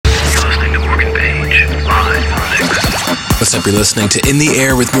What's up? You're listening to In the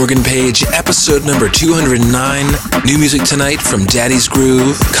Air with Morgan Page, episode number 209. New music tonight from Daddy's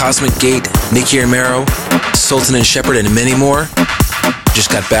Groove, Cosmic Gate, Nicky Romero, Sultan and Shepherd, and many more.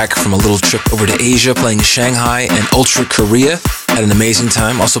 Just got back from a little trip over to Asia playing Shanghai and Ultra Korea. Had an amazing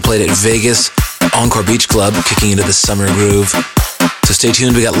time. Also played at Vegas, Encore Beach Club, kicking into the summer groove. So stay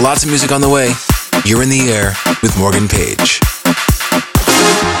tuned. We got lots of music on the way. You're in the air with Morgan Page.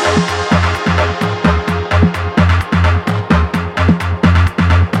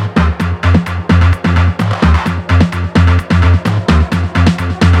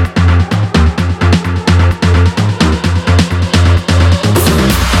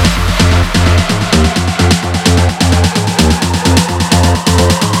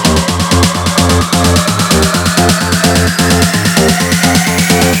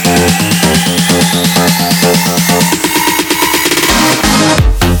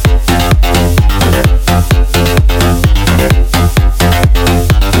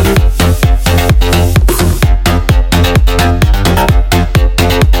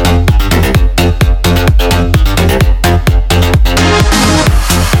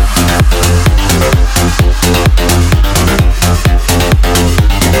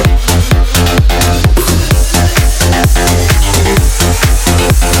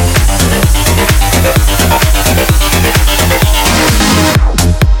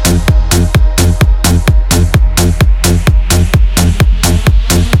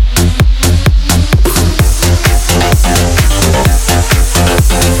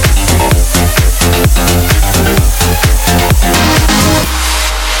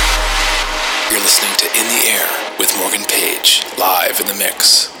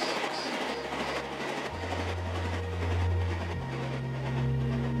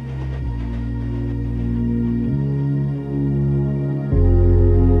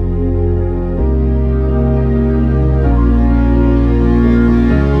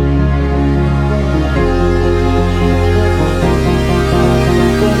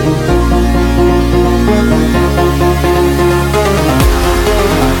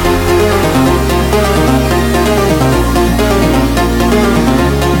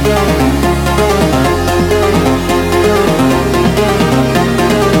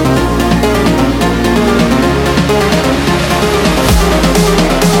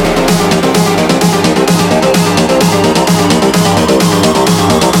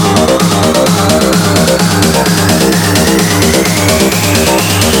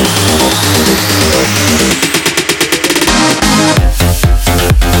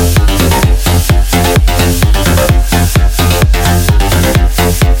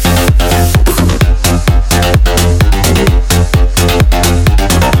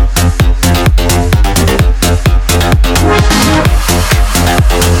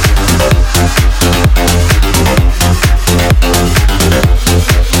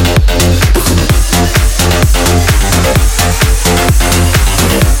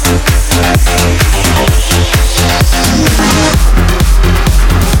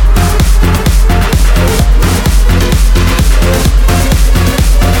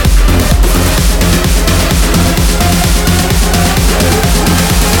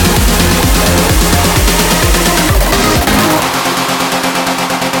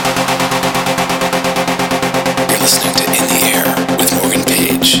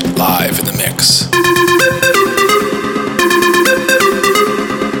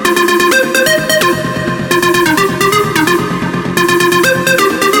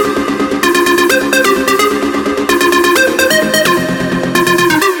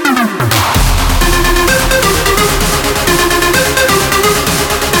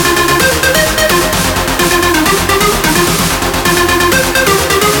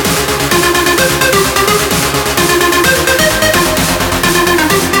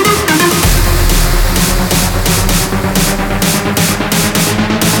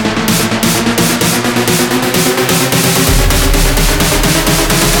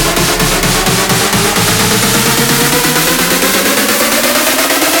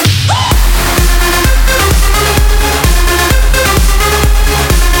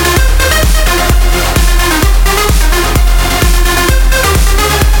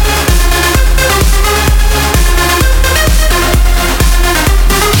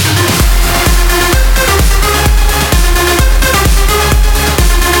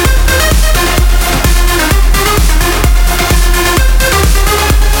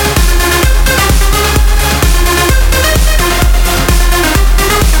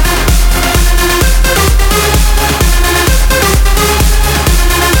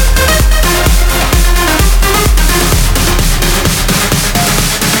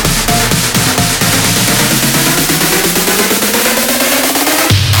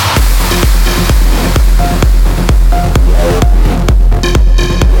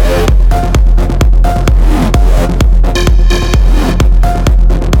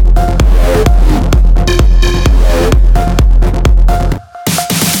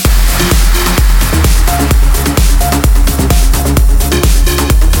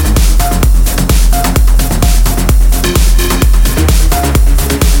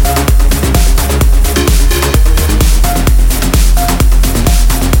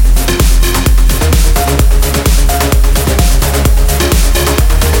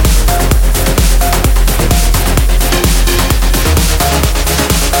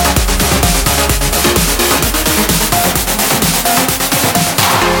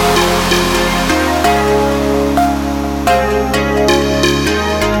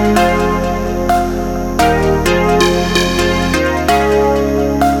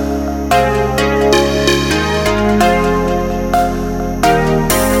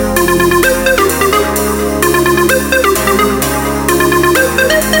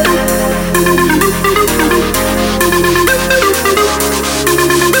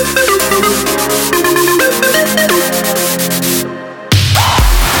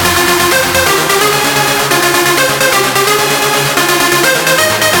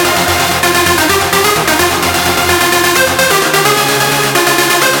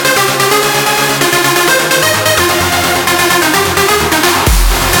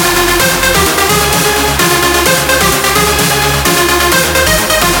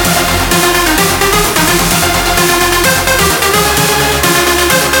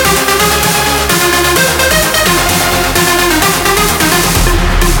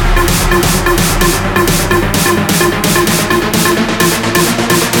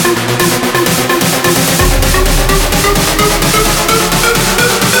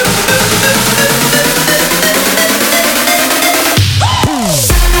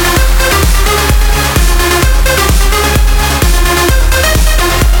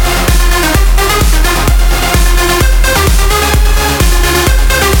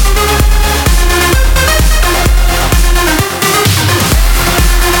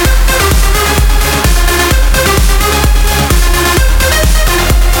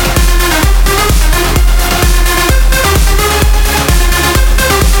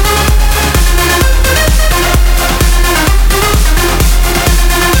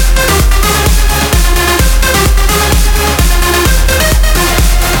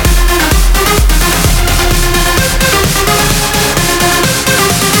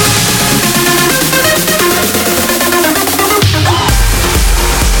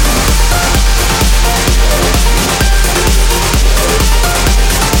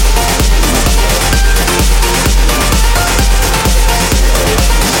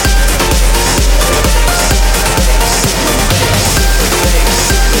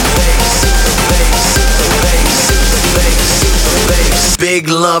 Big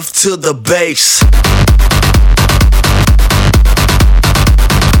love to the bass.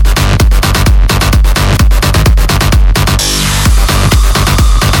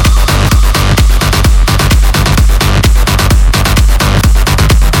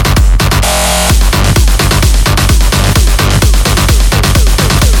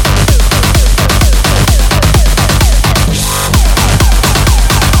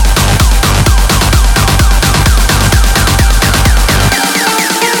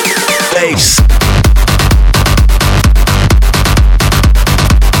 Bass.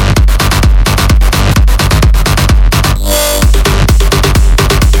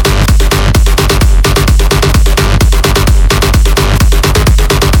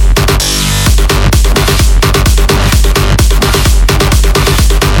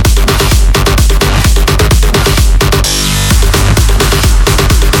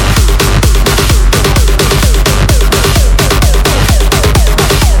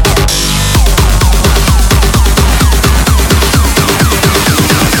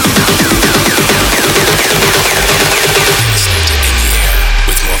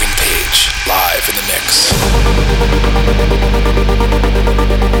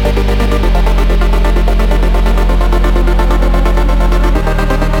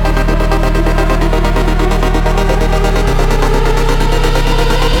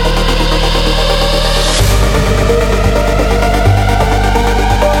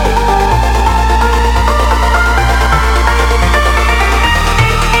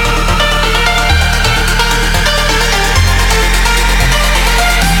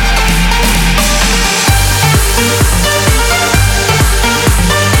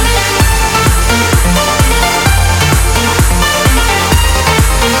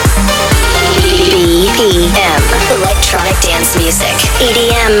 Electronic dance music.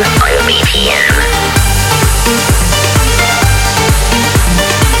 EDM on BPM.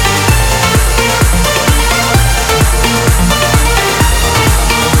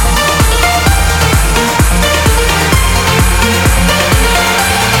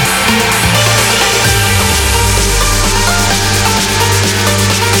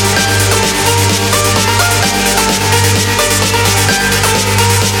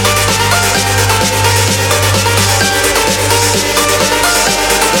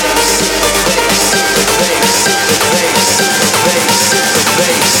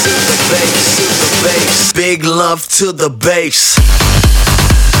 Big love to the bass.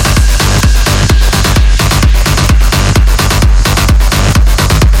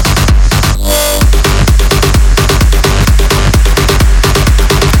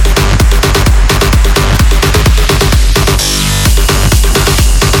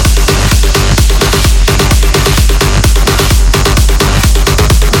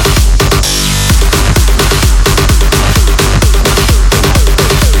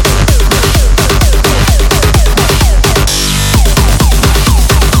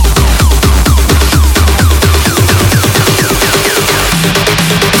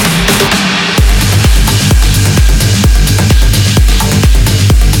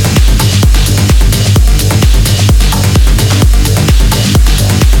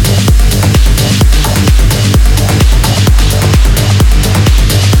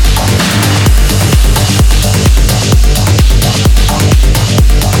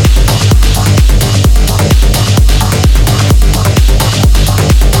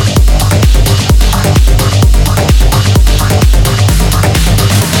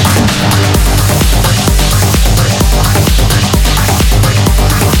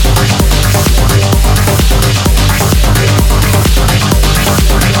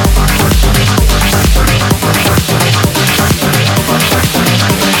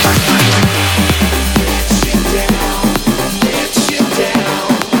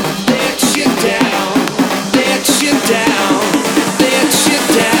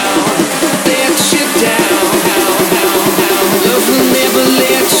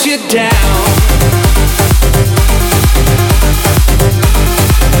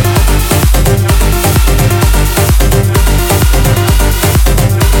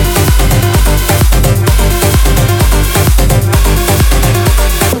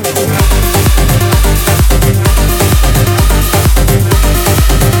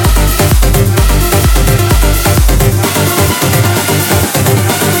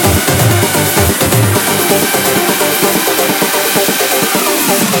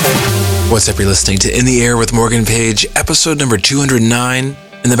 What's up? You're listening to In the Air with Morgan Page, episode number 209.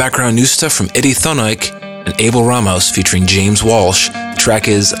 In the background, new stuff from Eddie Thonike and Abel Ramos featuring James Walsh. The track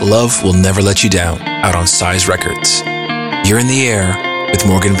is Love Will Never Let You Down, out on Size Records. You're in the Air with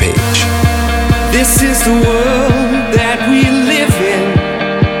Morgan Page. This is the world that we live in.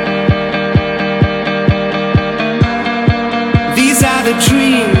 are the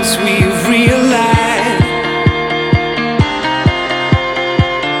dreams we've realized.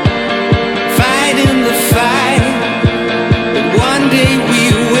 Fighting the fight, but one day we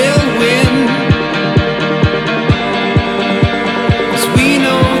will win. 'Cause we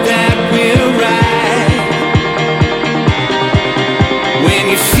know that we're right. When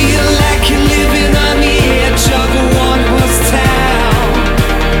you feel like you're living on the edge of a one-horse town,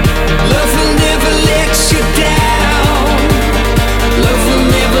 love will never let you down. Love will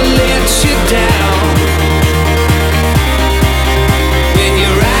never let you down. When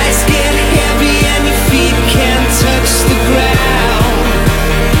your eyes get heavy and your feet can't touch the ground,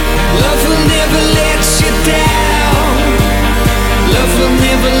 love will never let you down. Love will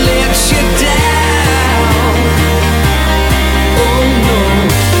never let you down. Oh no,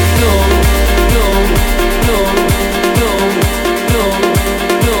 no, no, no, no, no, no,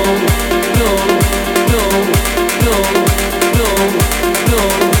 no, no, no, no, no, no,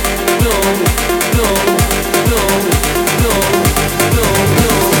 no,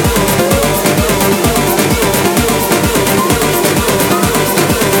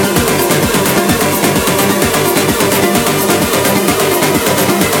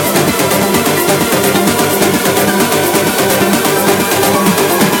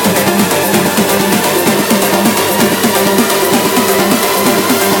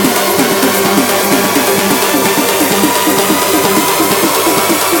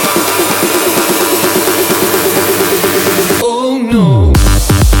 oh no.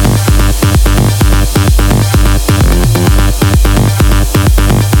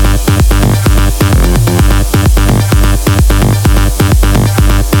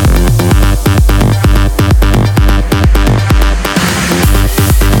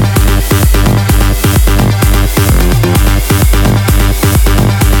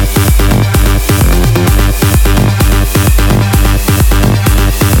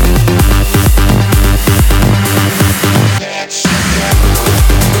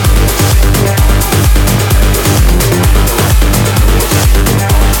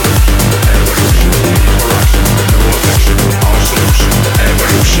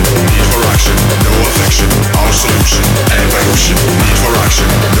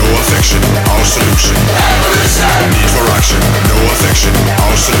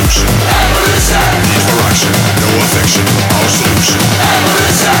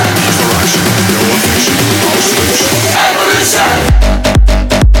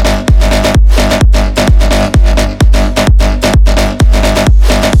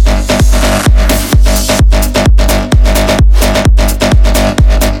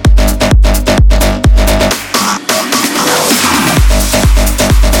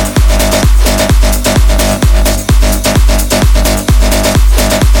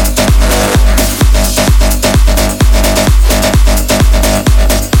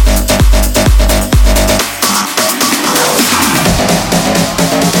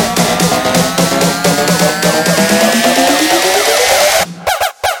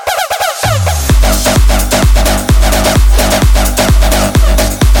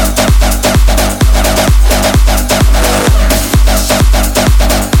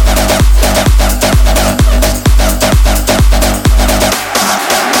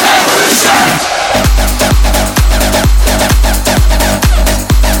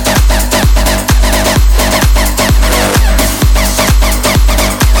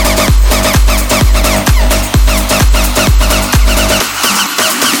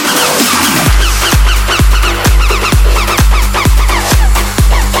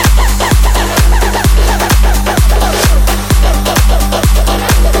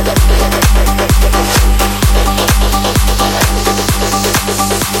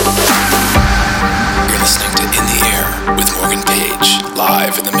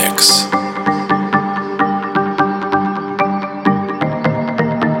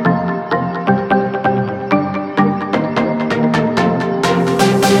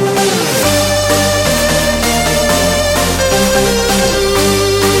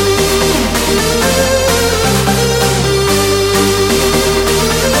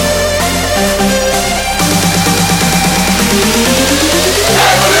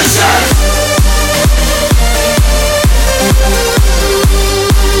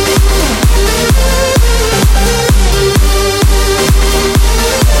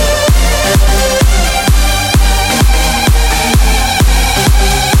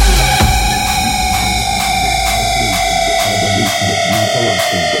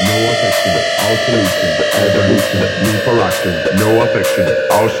 no affection, our solution. Evolution, need for action, no affection,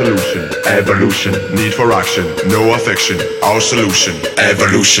 our solution. Evolution, need for action, no affection, our solution.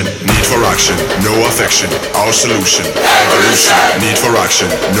 Evolution, need for action, no affection, our solution. Evolution, need for action,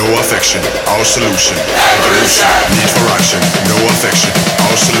 no affection, our solution. Evolution, need for action, no affection,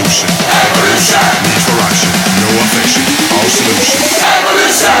 our solution. Evolution, need for action, no affection, our solution.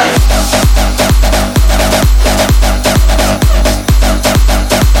 Evolution.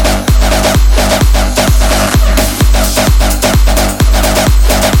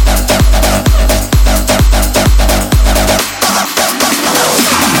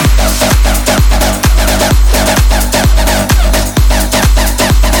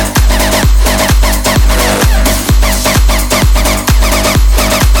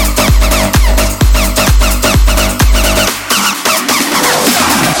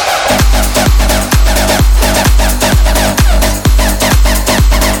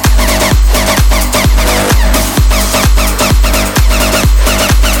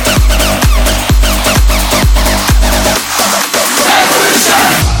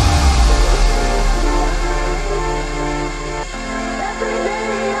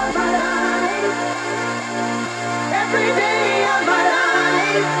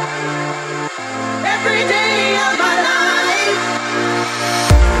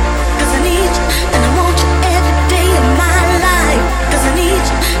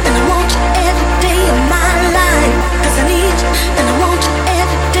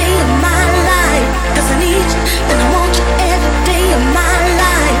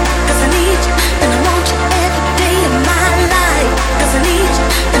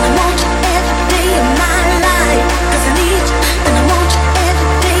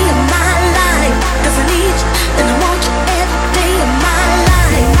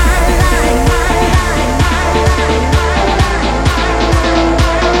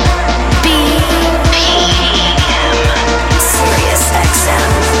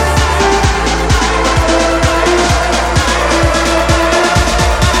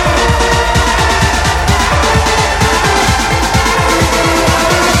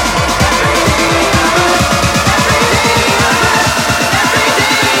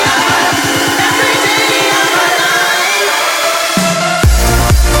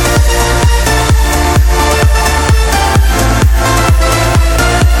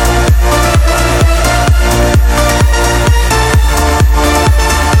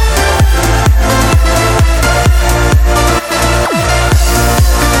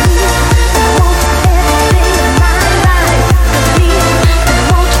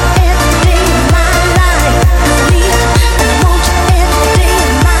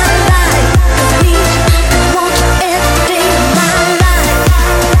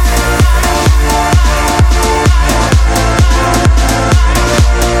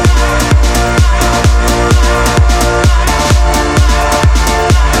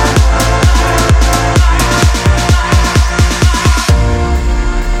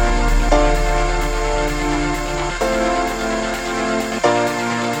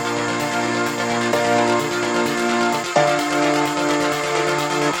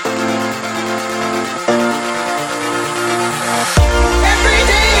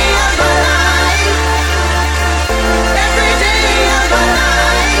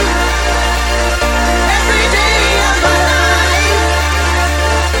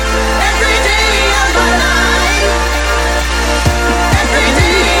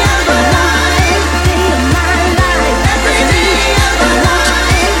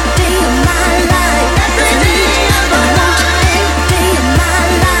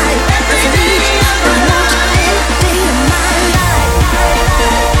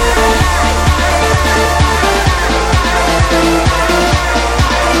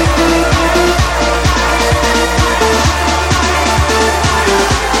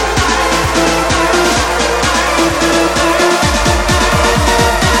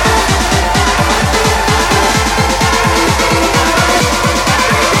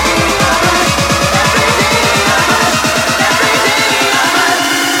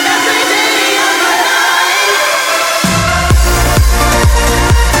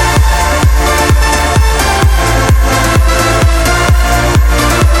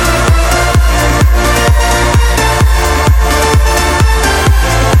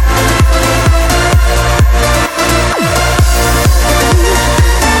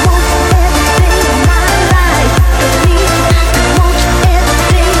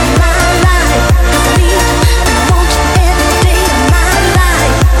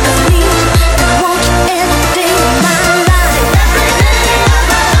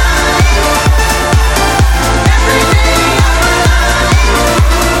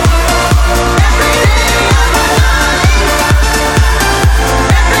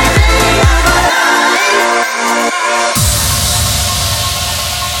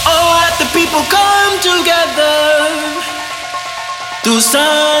 through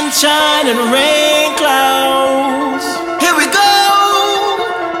sunshine and rain clouds. Here we go.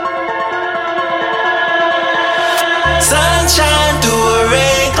 Sunshine through a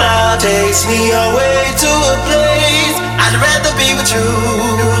rain cloud takes me away to a place I'd rather be with you.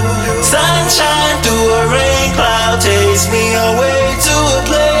 Sunshine through a rain cloud takes me away to a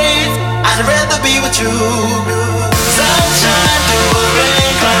place I'd rather be with you. Sunshine through a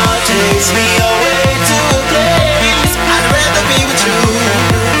rain cloud takes me away to a place I'd rather be with you.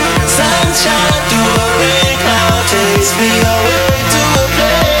 Sunshine through a rain cloud takes me away to a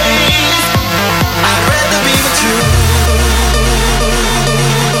place I'd rather be with you.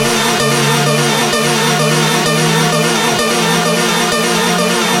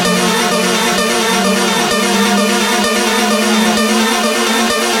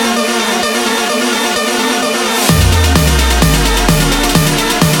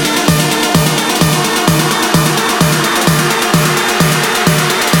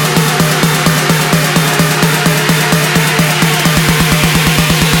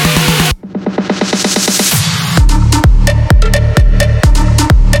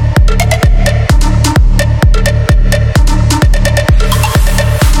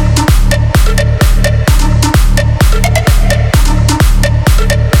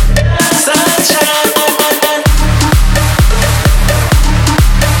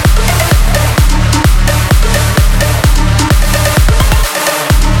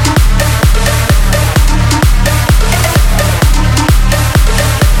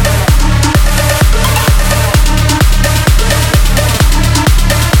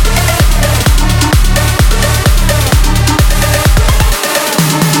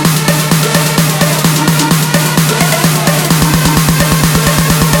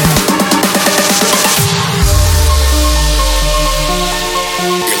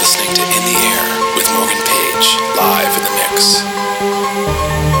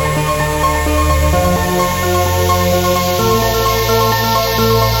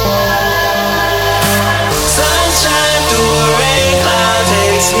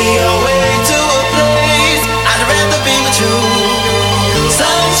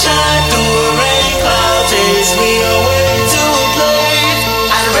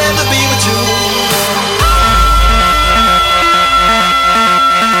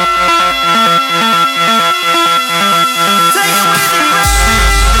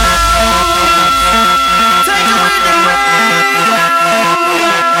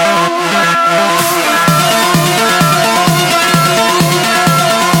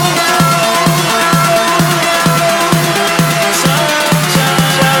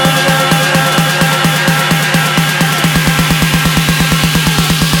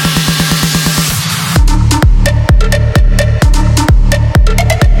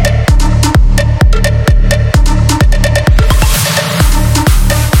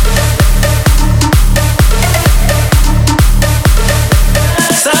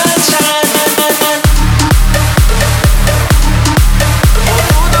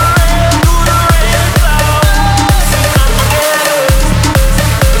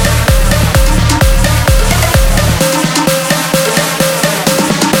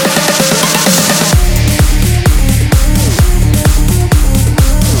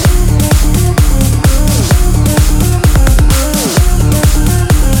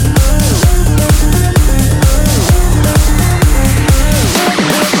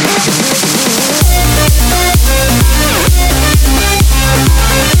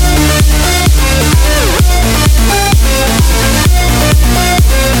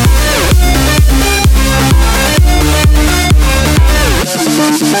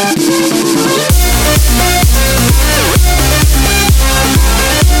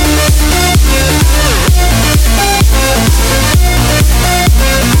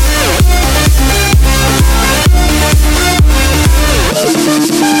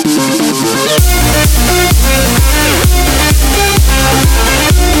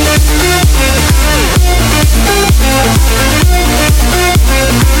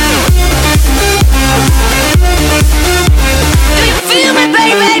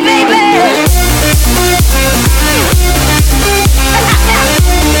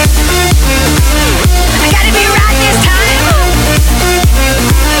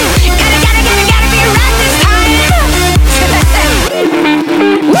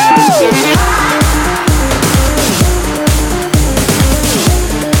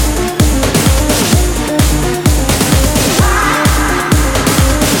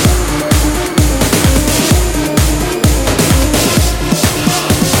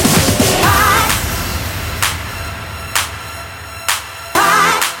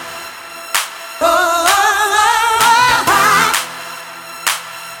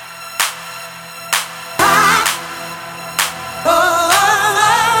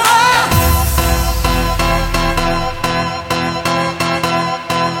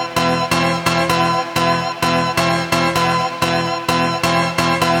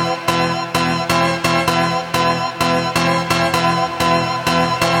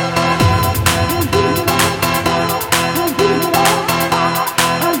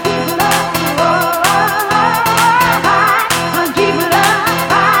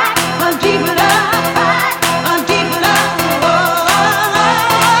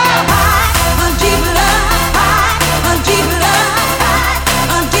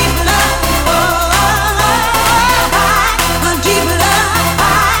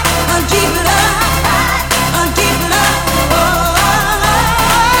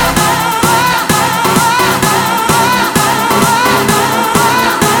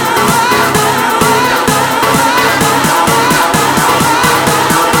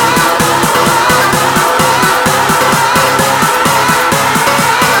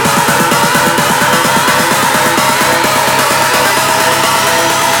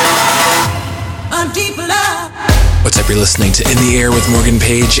 listening to In the Air with Morgan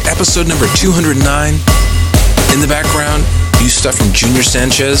Page, episode number 209. In the background, new stuff from Junior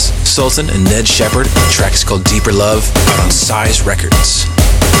Sanchez, Sultan, and Ned Shepard. The track is called Deeper Love, out on Size Records.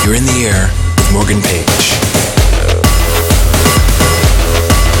 You're in the air with Morgan Page.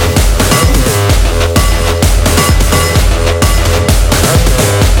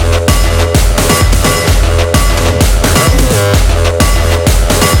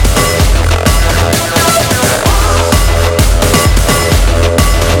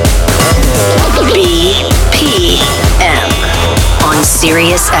 BPM on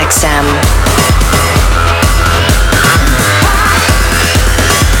Sirius XM.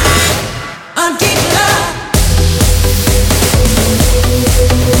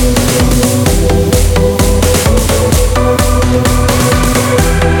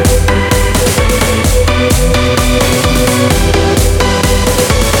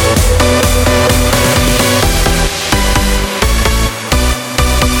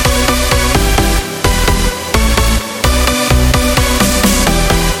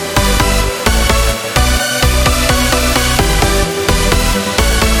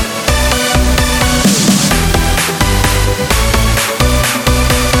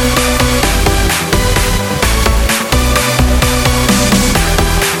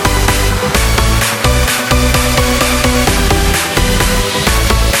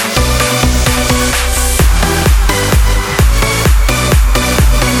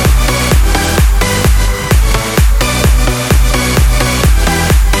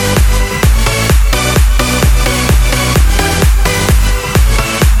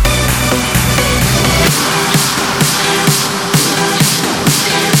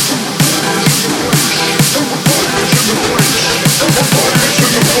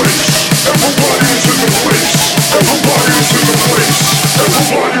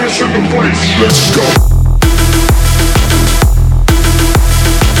 Let's go.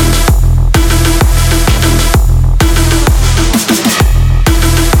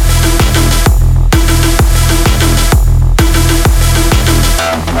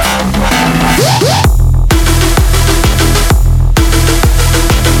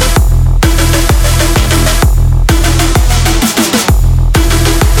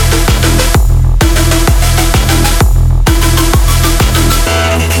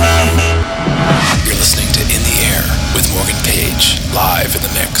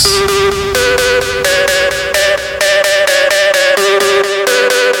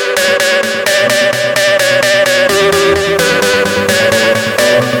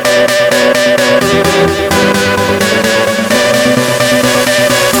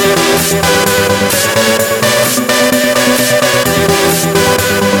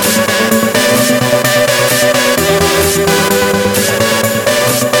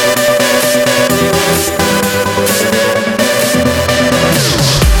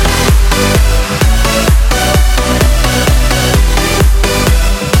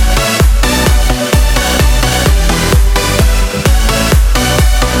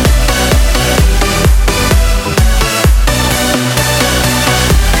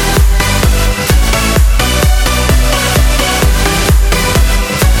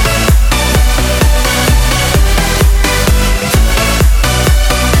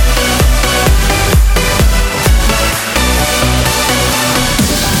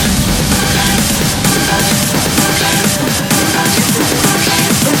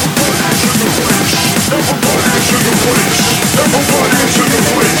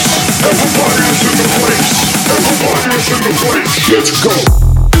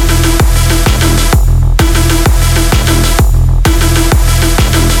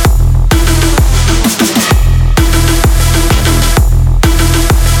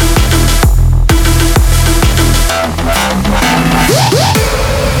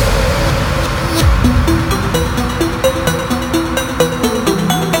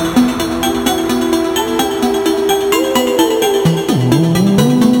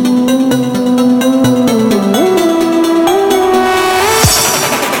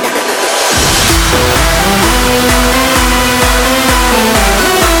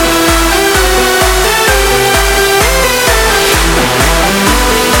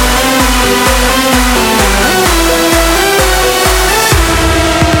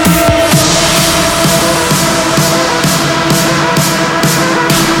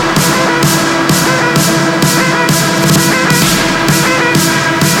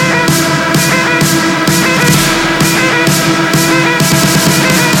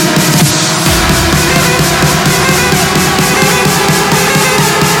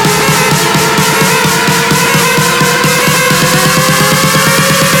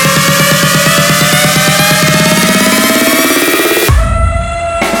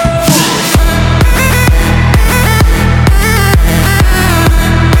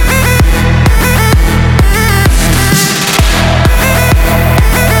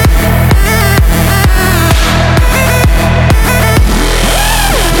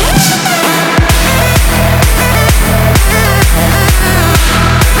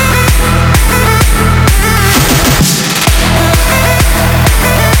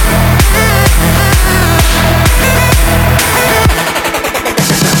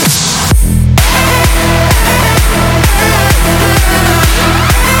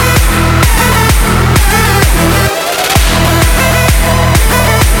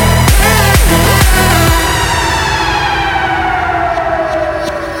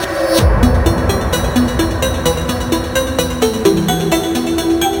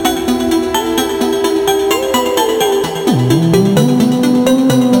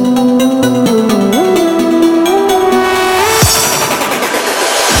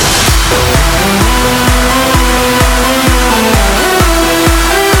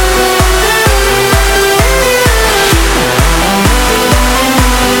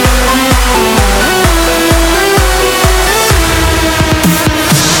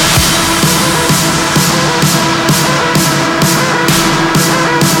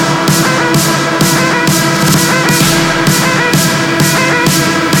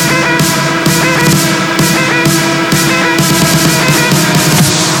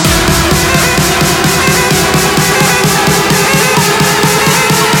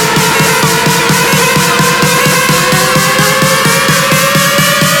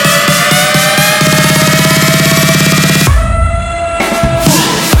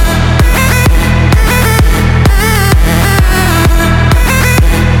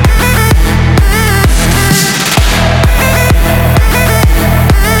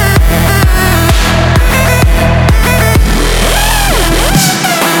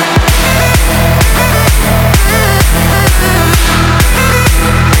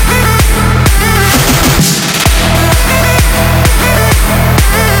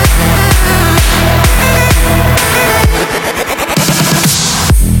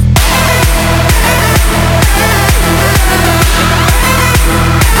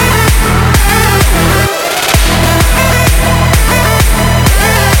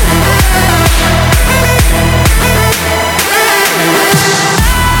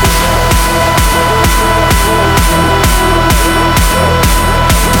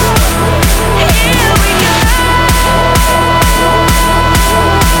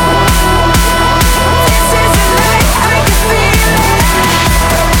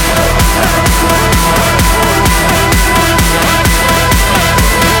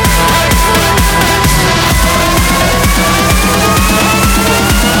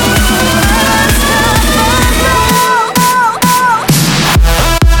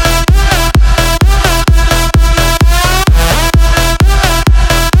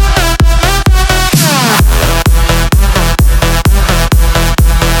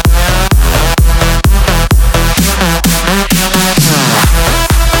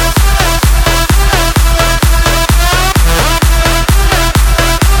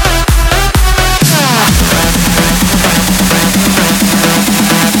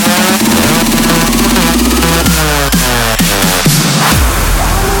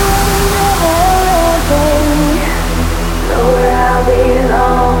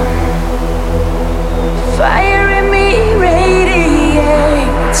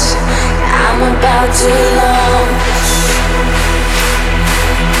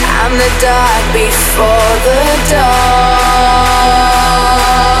 the dark before the dawn.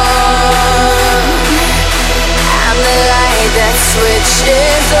 I'm the light that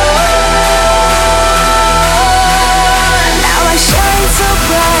switches on. Now I shine so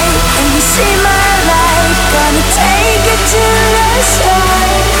bright and you see my light. Gonna take it to the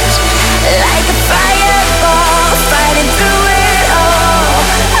stars. Like a fireball, fighting through it all.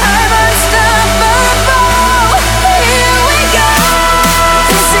 I'm unstoppable. Here we go.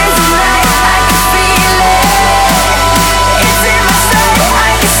 This is the night, I can feel it. It's in my sight,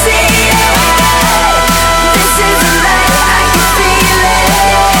 I can see it. This is the night, I can feel it.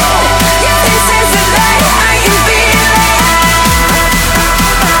 This is the night, I can feel it.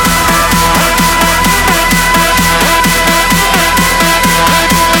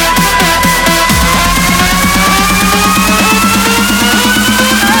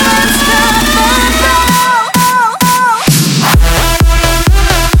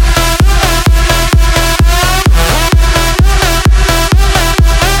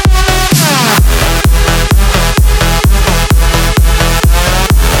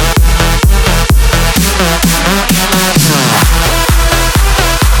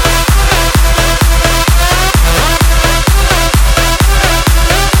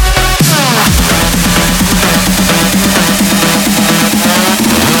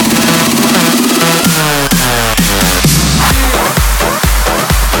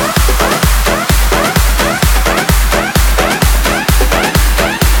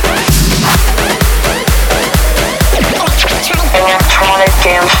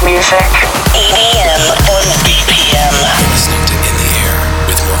 Dance music. EDM on BPM. You're listening to In the Air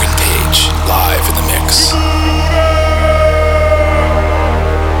with Morgan Page, live in the mix. We'll be right back.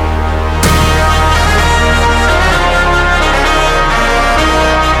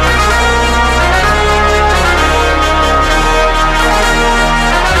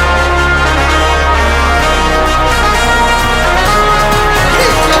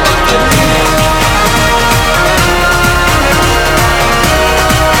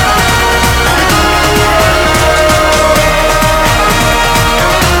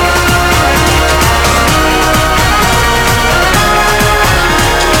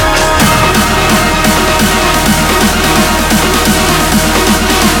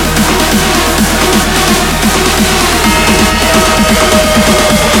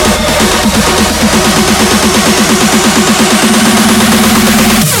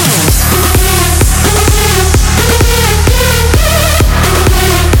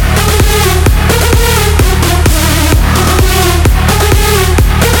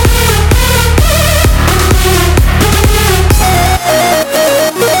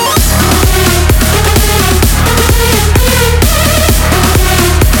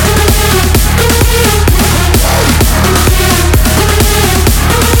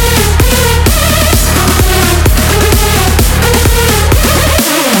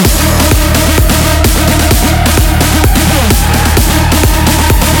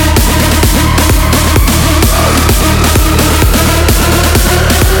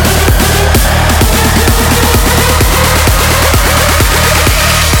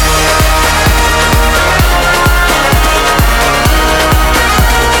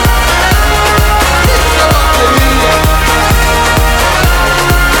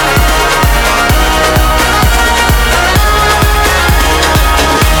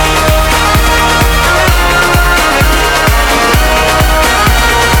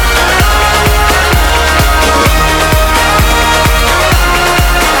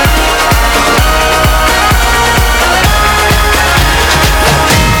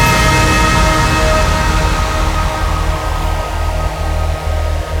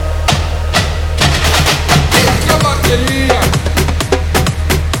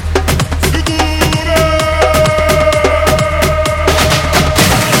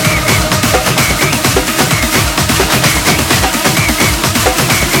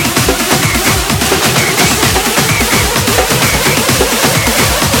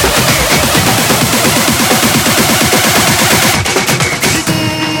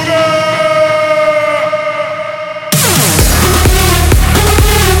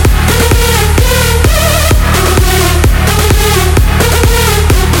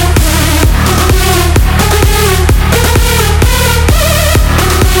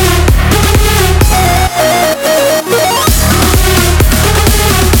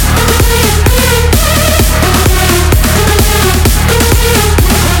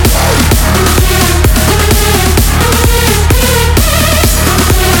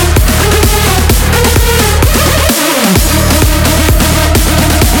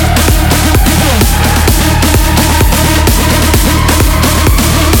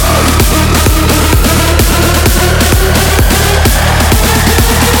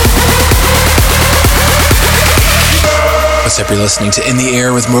 up, you're listening to In the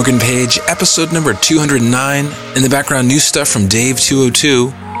Air with Morgan Page, episode number 209. In the background, new stuff from Dave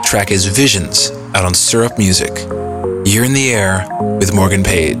 202. Track is Visions, out on Syrup Music. You're in the air with Morgan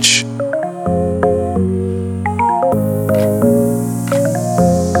Page.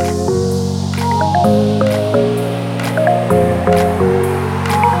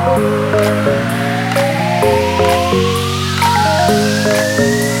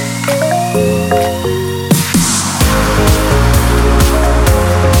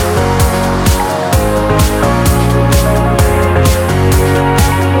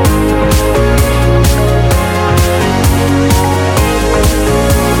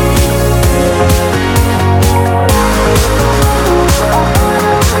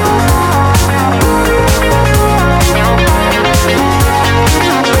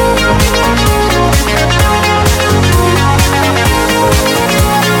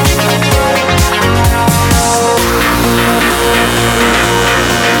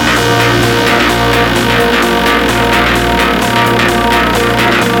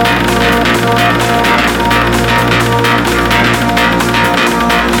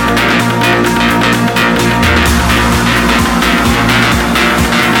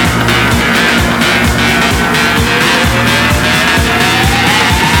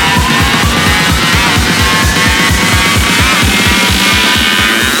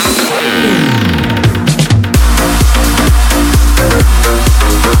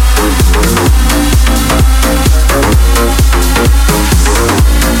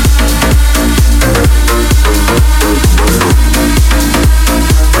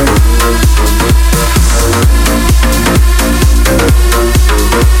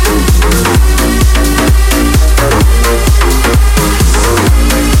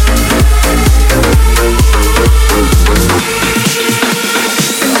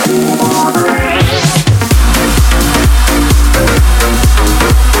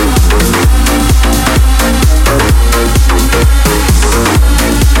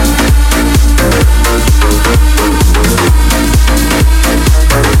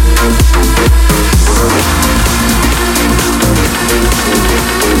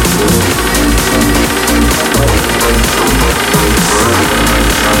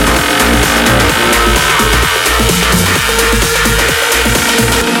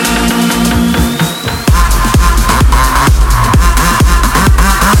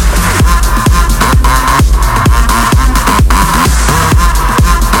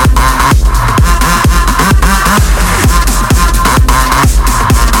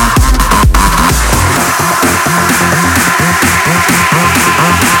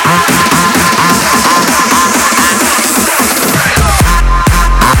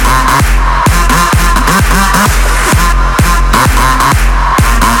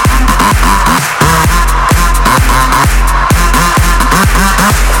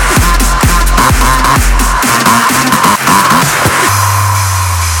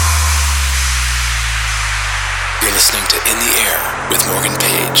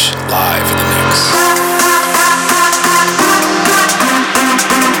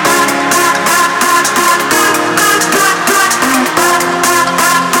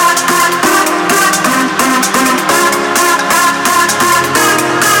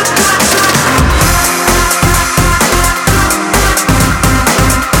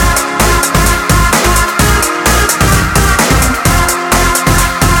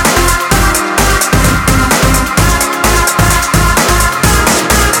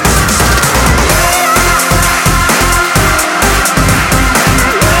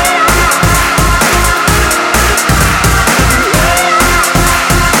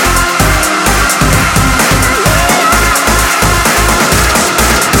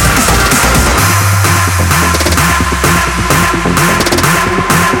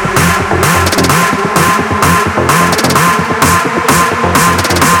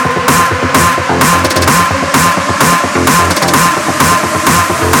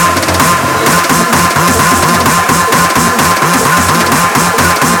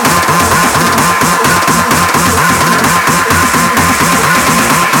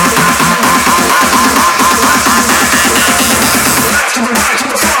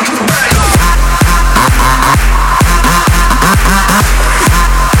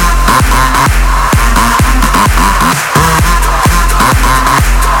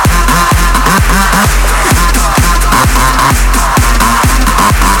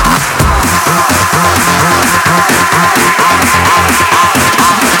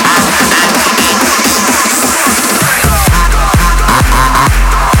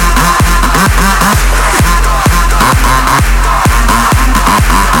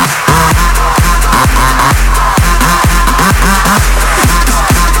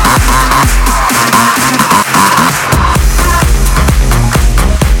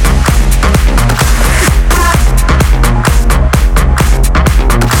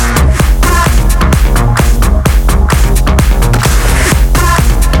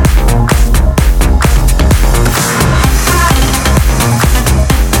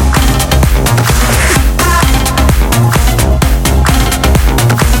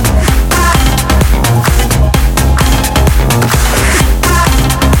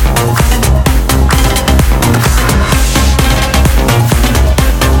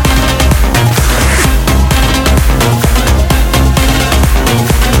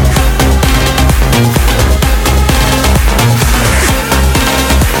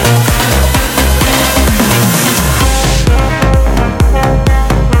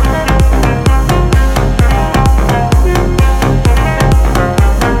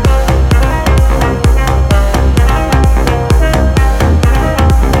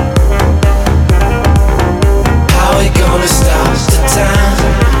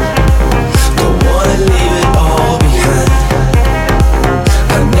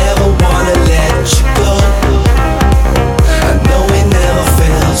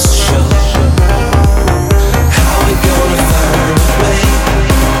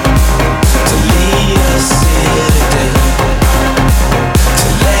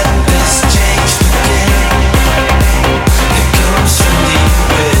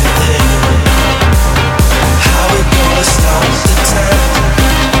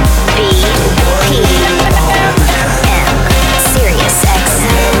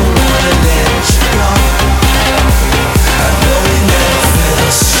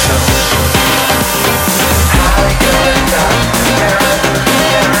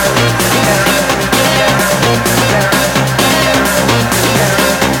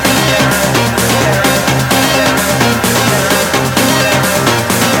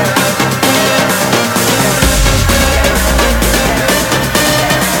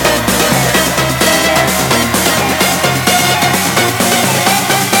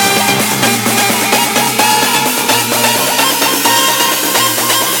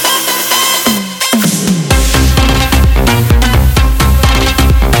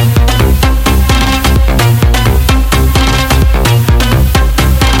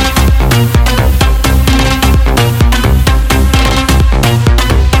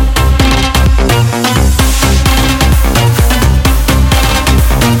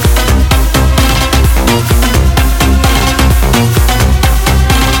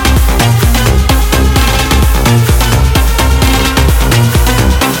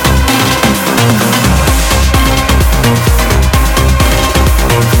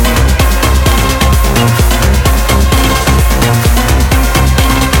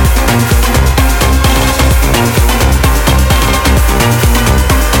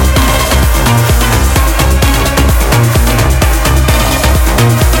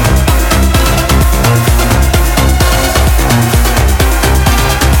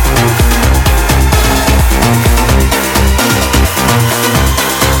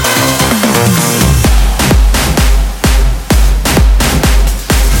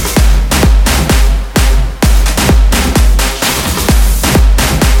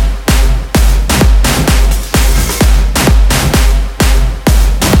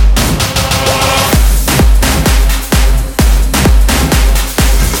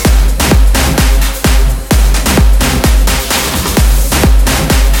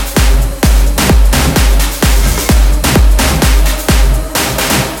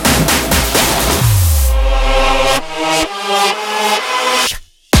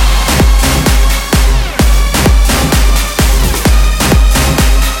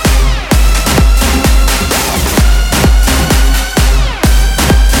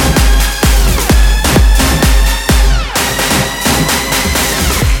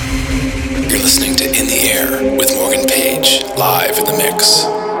 Air with Morgan Page, live in the mix.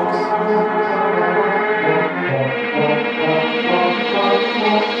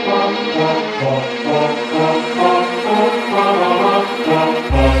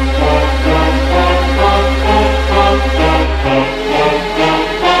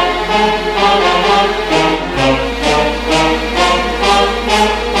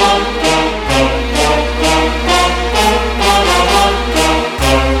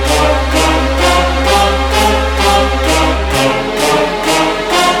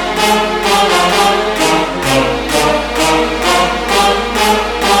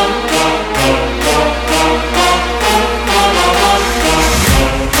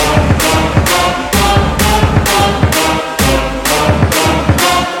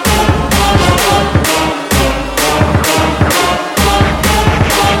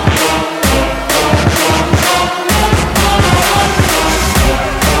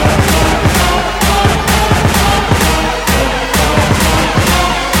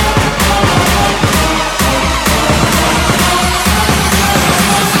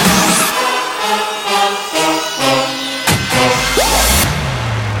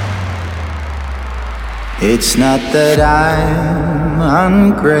 It's not that I'm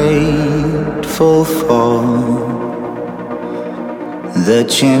ungrateful for the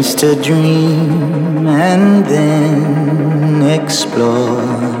chance to dream and then explore,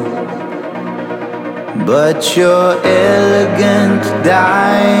 but your elegant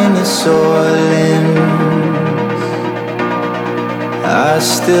dinosaur limbs are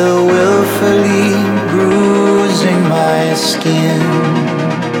still willfully bruising my skin.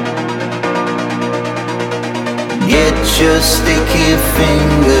 Get your sticky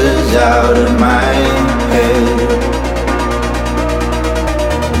fingers out of my head.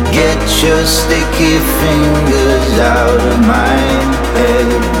 Get your sticky fingers out of my head.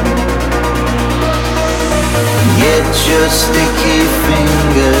 Get your sticky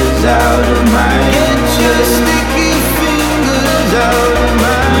fingers out of my head. Get your sticky fingers out of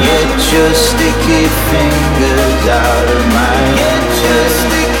my head. Get your sticky fingers out of my head. Get your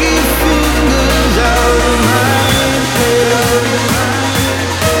sticky fingers out of my head.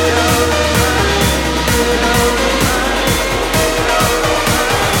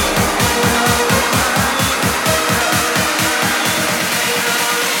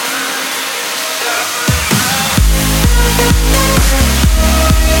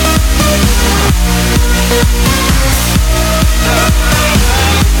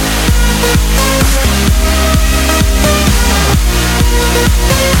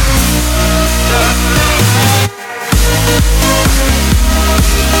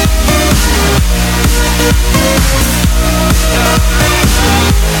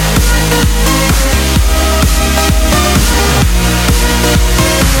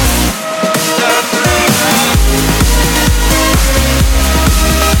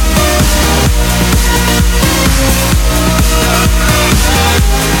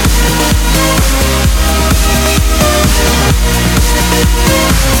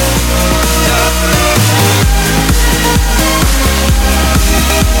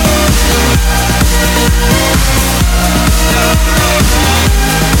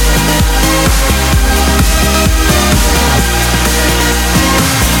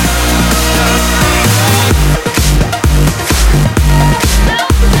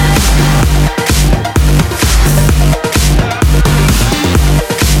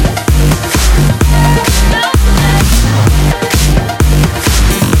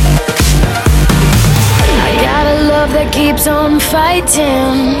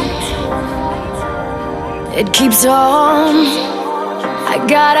 It keeps on. I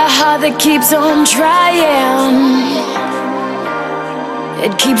got a heart that keeps on trying.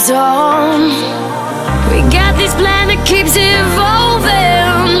 It keeps on. We got this plan that keeps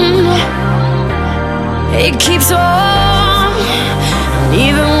evolving. It keeps on. And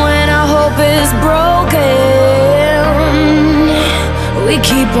even when our hope is broken, we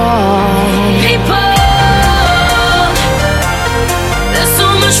keep on. People, there's so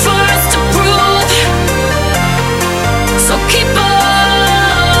much for us to prove. So keep on.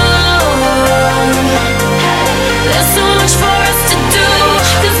 There's so much for us to do,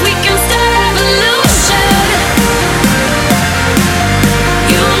 'cause we can start a revolution.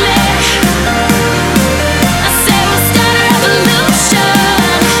 You and me, I say we'll start a revolution.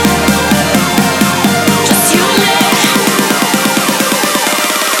 Just you and me.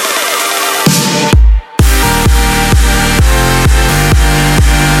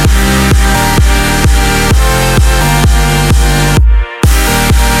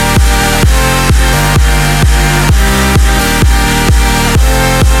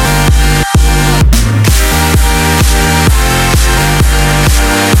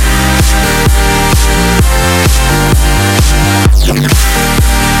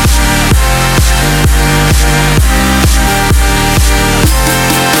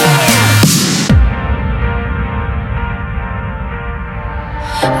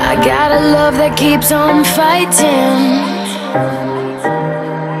 love that keeps on fighting.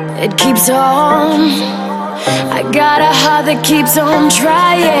 It keeps on. I got a heart that keeps on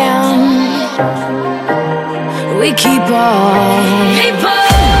trying. We keep on. People,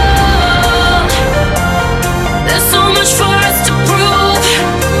 there's so much for us to prove.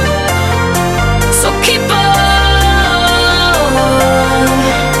 So keep on.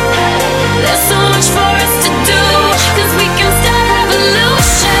 There's so much for us to do. 'Cause we can start a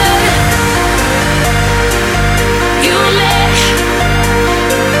revolution. You and me.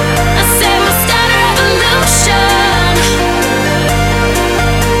 I say we'll start a revolution.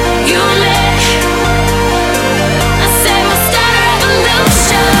 You and me. I say we'll start a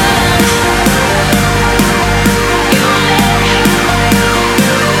revolution. You and me. I say we'll start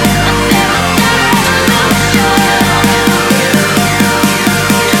a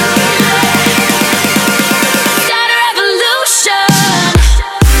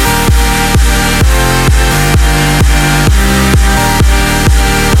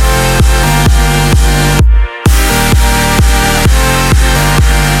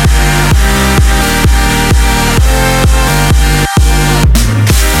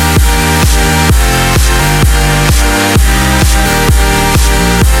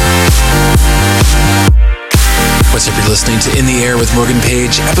What's up, you're listening to In the Air with Morgan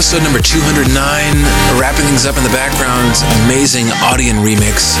Page, episode number 209. Wrapping things up in the background, amazing Audion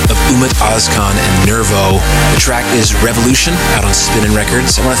remix of Umut Ozcan and Nervo. The track is Revolution, out on Spinnin'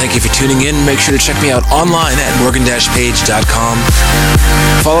 Records. I want to thank you for tuning in. Make sure to check me out online at morgan-page.com.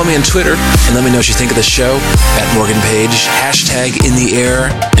 Follow me on Twitter and let me know what you think of the show at Morgan Page, hashtag In the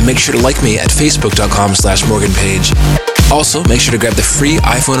Air, and make sure to like me at facebook.com/MorganPage. Also, make sure to grab the free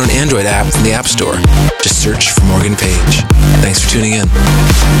iPhone and Android app from the App Store. Just search for Morgan Page. Thanks for tuning in.